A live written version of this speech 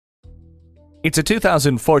It's a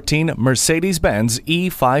 2014 Mercedes-Benz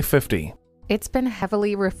E550. It's been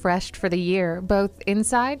heavily refreshed for the year, both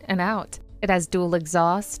inside and out. It has dual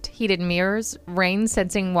exhaust, heated mirrors,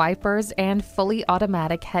 rain-sensing wipers, and fully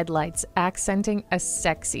automatic headlights, accenting a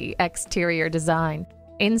sexy exterior design.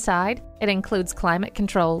 Inside, it includes climate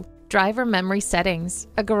control, driver memory settings,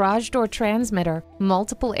 a garage door transmitter,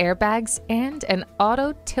 multiple airbags, and an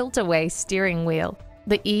auto tilt-away steering wheel.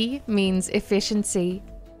 The E means efficiency,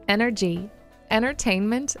 energy,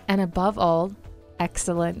 entertainment, and above all,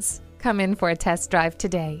 excellence. Come in for a test drive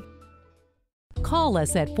today. Call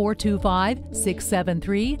us at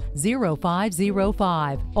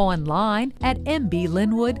 425-673-0505, online at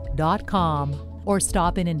mblynnwood.com, or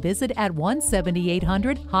stop in and visit at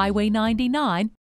 17800 Highway 99,